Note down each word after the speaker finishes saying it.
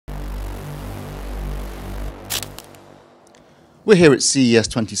We're here at CES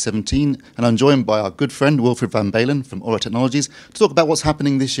 2017, and I'm joined by our good friend Wilfried Van Baelen from Auro Technologies to talk about what's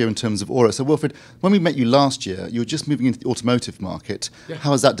happening this year in terms of Auro. So Wilfried, when we met you last year, you were just moving into the automotive market. Yeah.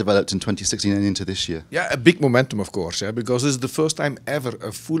 How has that developed in 2016 and into this year? Yeah, a big momentum, of course, yeah, because this is the first time ever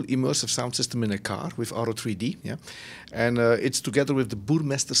a full immersive sound system in a car with Auro 3D, yeah, and it's together with the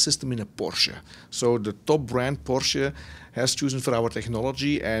Burmester system in a Porsche. So the top brand Porsche has chosen for our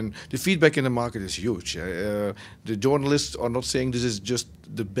technology, and the feedback in the market is huge. The journalists are not saying this is just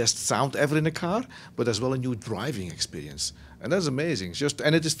the best sound ever in a car, but as well a new driving experience. And that's amazing.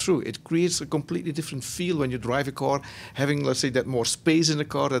 And it is true. It creates a completely different feel when you drive a car, having, let's say, that more space in the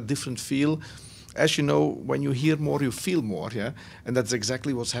car, that different feel. As you know, when you hear more, you feel more, yeah? And that's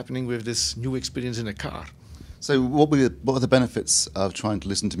exactly what's happening with this new experience in a car. So what are the benefits of trying to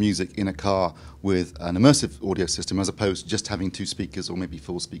listen to music in a car with an immersive audio system as opposed to just having two speakers or maybe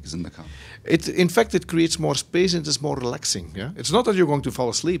four speakers in the car? In fact, it creates more space and it's more relaxing. Yeah? It's not that you're going to fall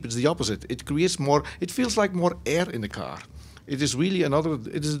asleep, it's the opposite. It creates more, it feels like more air in the car. It is really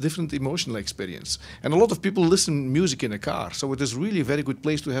it is a different emotional experience. And a lot of people listen music in a car, so it is really a very good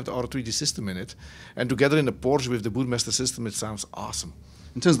place to have the Auro 3D system in it. And together in the Porsche with the Burmester system, it sounds awesome.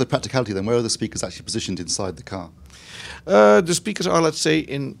 In terms of the practicality then, where are the speakers actually positioned inside the car? The speakers are, let's say,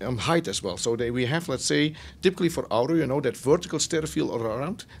 on height as well. So we have, let's say, typically for Auro, you know, that vertical stereo field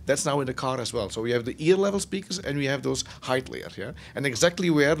around, that's now in the car as well. So we have the ear level speakers and we have those height layer, yeah? And exactly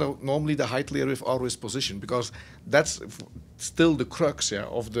where normally the height layer with Auro is positioned, because that's still the crux, yeah,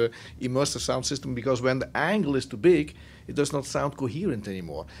 of the immersive sound system, because when the angle is too big, it does not sound coherent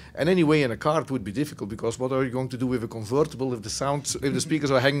anymore. And anyway, in a car it would be difficult, because what are you going to do with a convertible if the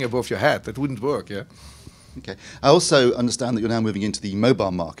speakers are hanging above your head? That wouldn't work, yeah? Okay. I also understand that you're now moving into the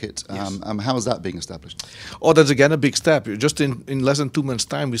mobile market. Yes. How is that being established? Oh, that's again a big step. Just in less than 2 months'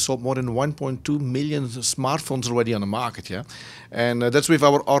 time, we sold more than 1.2 million smartphones already on the market, yeah? And that's with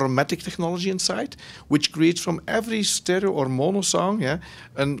our automatic technology inside, which creates from every stereo or mono song, yeah,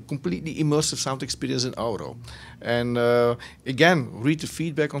 a completely immersive sound experience in Auro. And again, read the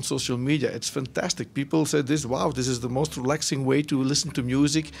feedback on social media. It's fantastic. People said this, wow, this is the most relaxing way to listen to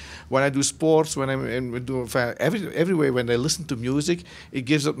music. When I do sports, when I'm doing everywhere when I listen to music, it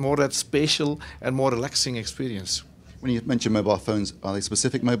gives it more that spatial and more relaxing experience. When you mention mobile phones, are they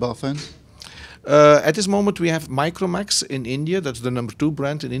specific mobile phones? At this moment we have Micromax in India, that's the #2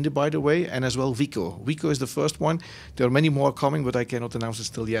 brand in India, by the way, and as well Vico. Vico is the first one. There are many more coming, but I cannot announce it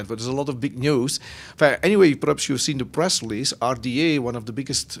still yet, but there's a lot of big news. Anyway, perhaps you've seen the press release. RDA, one of the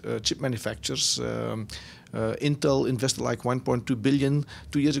biggest chip manufacturers, Intel invested like 1.2 billion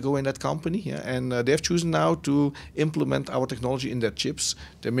 2 years ago in that company, yeah? And they have chosen now to implement our technology in their chips.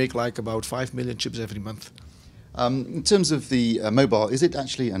 They make like about 5 million chips every month. In terms of the mobile, is it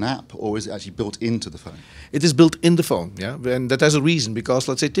actually an app or is it actually built into the phone? It is built in the phone, yeah, and that has a reason, because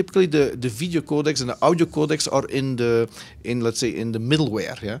let's say typically the video codecs and the audio codecs are in the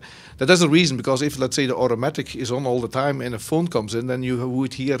middleware, yeah. That has a reason, because if, let's say, the automatic is on all the time and a phone comes in, then you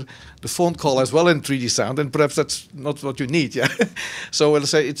would hear the phone call as well in 3D sound, and perhaps that's not what you need, yeah. So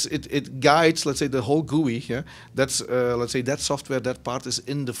let's say it guides, let's say, the whole GUI, yeah. That's let's say that software, that part is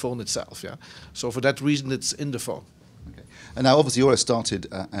in the phone itself, yeah. So for that reason, it's in the phone. Okay. And now, obviously, Auro started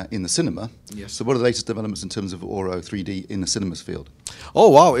in the cinema. Yes. So what are the latest developments in terms of Auro 3D in the cinemas field? Oh,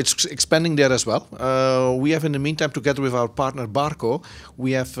 wow, it's expanding there as well. We have, in the meantime, together with our partner Barco,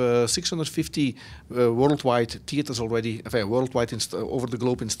 we have 650 worldwide theaters already, worldwide over the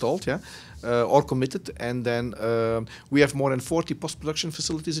globe installed, yeah, or committed. And then we have more than 40 post-production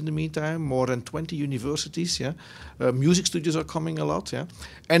facilities in the meantime, more than 20 universities, yeah. Music studios are coming a lot, yeah.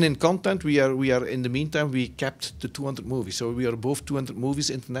 And in content, we are in the meantime, we capped the 200 movies. So we are above 200 movies,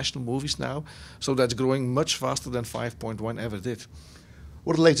 international movies now. So that's growing much faster than 5.1 ever did.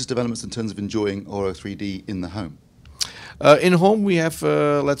 What are the latest developments in terms of enjoying Auro 3D in the home? In home, we have,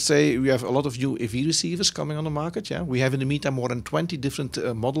 let's say, we have a lot of new AV receivers coming on the market. Yeah, we have in the meantime more than 20 different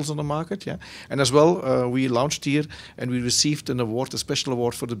models on the market. Yeah, and as well, we launched here and we received an award, a special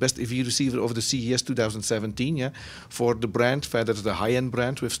award for the best AV receiver of the CES 2017. Yeah, for the brand, that's the high-end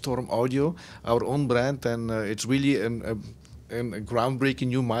brand with Storm Audio, our own brand, and it's really a groundbreaking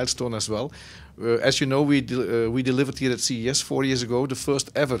new milestone as well. As you know, we delivered here at CES 4 years ago the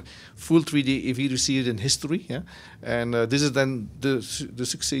first ever full 3D AV receiver in history, yeah? And this is then the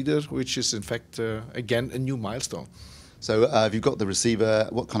succeeder, which is in fact again a new milestone. So if you've got the receiver,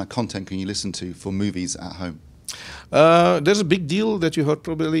 what kind of content can you listen to for movies at home? There's a big deal that you heard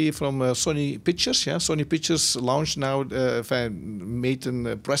probably from Sony Pictures. Yeah, Sony Pictures launched now, made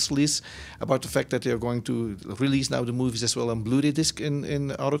a press release about the fact that they are going to release now the movies as well on Blu-ray disc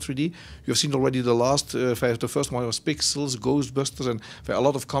in Auro 3D. You've seen already the last, the first one was Pixels, Ghostbusters, and a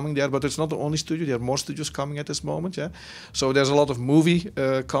lot of coming there. But it's not the only studio. There are more studios coming at this moment. Yeah, so there's a lot of movie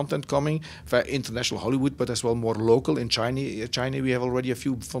content coming, international Hollywood, but as well more local. In China, we have already a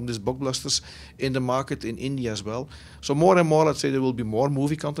few from these blockbusters in the market, in India as well. So more and more, let's say, there will be more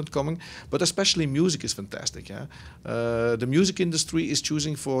movie content coming, but especially music is fantastic. Yeah, the music industry is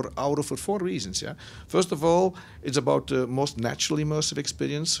choosing for Auro for 4 reasons. Yeah, first of all, it's about the most natural immersive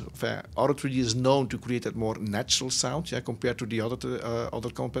experience. Auro 3D is known to create that more natural sound, yeah, compared to the other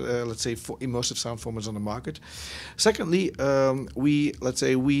let's say, immersive sound formats on the market. Secondly, we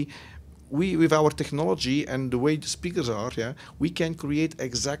with our technology and the way the speakers are, yeah, we can create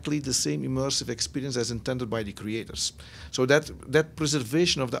exactly the same immersive experience as intended by the creators. So that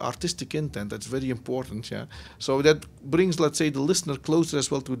preservation of the artistic intent, that's very important, yeah. So that brings, let's say, the listener closer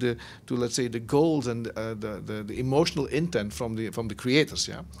as well to let's say, the goals and the emotional intent from the creators,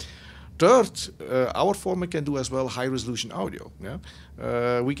 yeah. Third, our format can do as well high-resolution audio.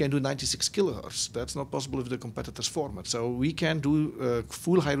 Yeah? We can do 96 kilohertz. That's not possible with the competitor's format. So we can do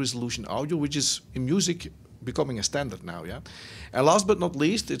full high-resolution audio, which is in music becoming a standard now. Yeah. And last but not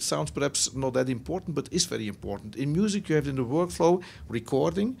least, it sounds perhaps not that important, but is very important. In music, you have in the workflow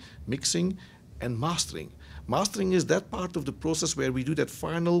recording, mixing, and mastering. Mastering is that part of the process where we do that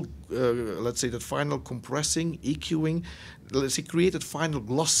final, let's say, that final compressing, EQing, let's say, create that final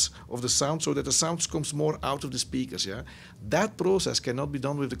gloss of the sound so that the sound comes more out of the speakers. Yeah, that process cannot be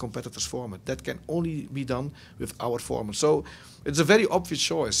done with the competitor's format. That can only be done with our format. So it's a very obvious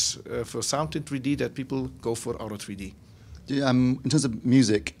choice for sound in 3D that people go for Auro 3D. In terms of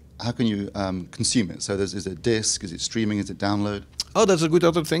music, how can you consume it? So is it disc? Is it streaming? Is it download? Oh, that's a good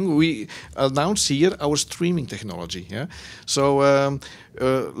other thing. We announced here our streaming technology. Yeah. So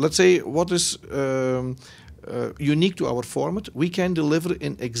let's say what is unique to our format. We can deliver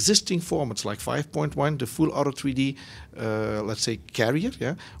in existing formats like 5.1, the full Auro 3D, let's say, carrier,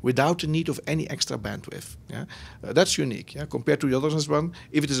 yeah, without the need of any extra bandwidth. Yeah, that's unique, yeah, compared to the others as well.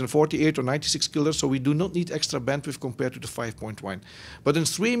 If it is in 48 or 96 kilohertz, so we do not need extra bandwidth compared to the 5.1. But in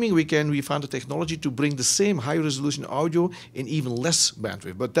streaming, we found a technology to bring the same high-resolution audio in even less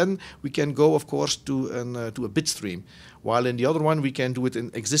bandwidth. But then we can go, of course, to a bit stream. While in the other one, we can do it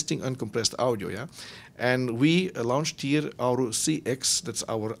in existing uncompressed audio, yeah. And we launched here Auro CX, that's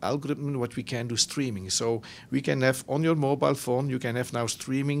our algorithm, what we can do streaming. So we can have on your mobile phone, you can have now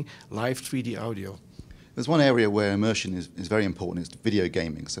streaming live 3D audio. There's one area where immersion is very important, it's video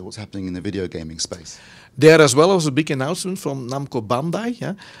gaming. So what's happening in the video gaming space? There as well was a big announcement from Namco Bandai.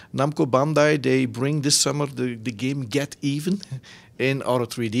 Yeah? Namco Bandai, they bring this summer the game Get Even in Auro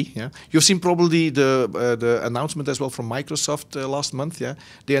 3D. Yeah? You've seen probably the announcement as well from Microsoft last month. Yeah?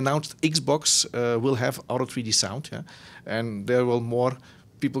 They announced Xbox will have Auro 3D sound. Yeah? And there will more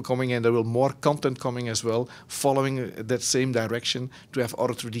people coming and there will more content coming as well, following that same direction to have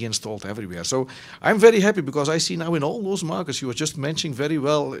Auro 3D installed everywhere. So I'm very happy because I see now in all those markets, you were just mentioning very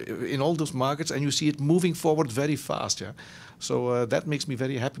well, in all those markets, and you see it moving forward very fast. Yeah. So that makes me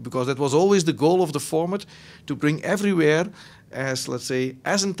very happy because that was always the goal of the format, to bring everywhere, as let's say,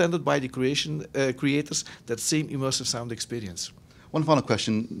 as intended by the creators, that same immersive sound experience. One final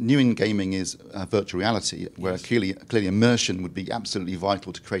question. New in gaming is virtual reality, where Yes. clearly immersion would be absolutely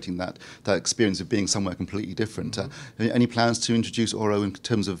vital to creating that experience of being somewhere completely different. Any plans to introduce Auro in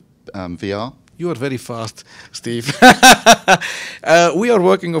terms of VR? You are very fast, Steve. We are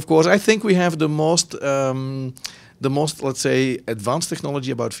working, of course. I think we have the most, let's say, advanced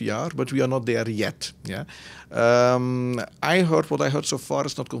technology about VR, but we are not there yet. Yeah. What I heard so far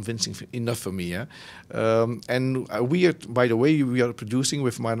is not convincing enough for me. Yeah. And we are, by the way, we are producing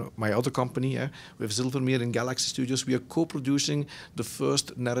with my other company, with Silvermeer and Galaxy Studios. We are co-producing the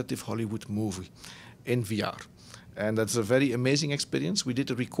first narrative Hollywood movie in VR. And that's a very amazing experience. We did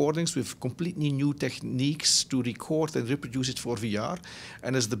the recordings with completely new techniques to record and reproduce it for VR.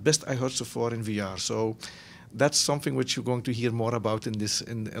 And it's the best I heard so far in VR. So that's something which you're going to hear more about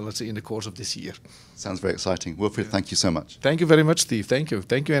let's say, in the course of this year. Sounds very exciting. Wilfried, thank you so much. Thank you very much, Steve. Thank you.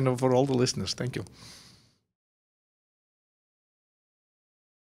 Thank you, and for all the listeners. Thank you.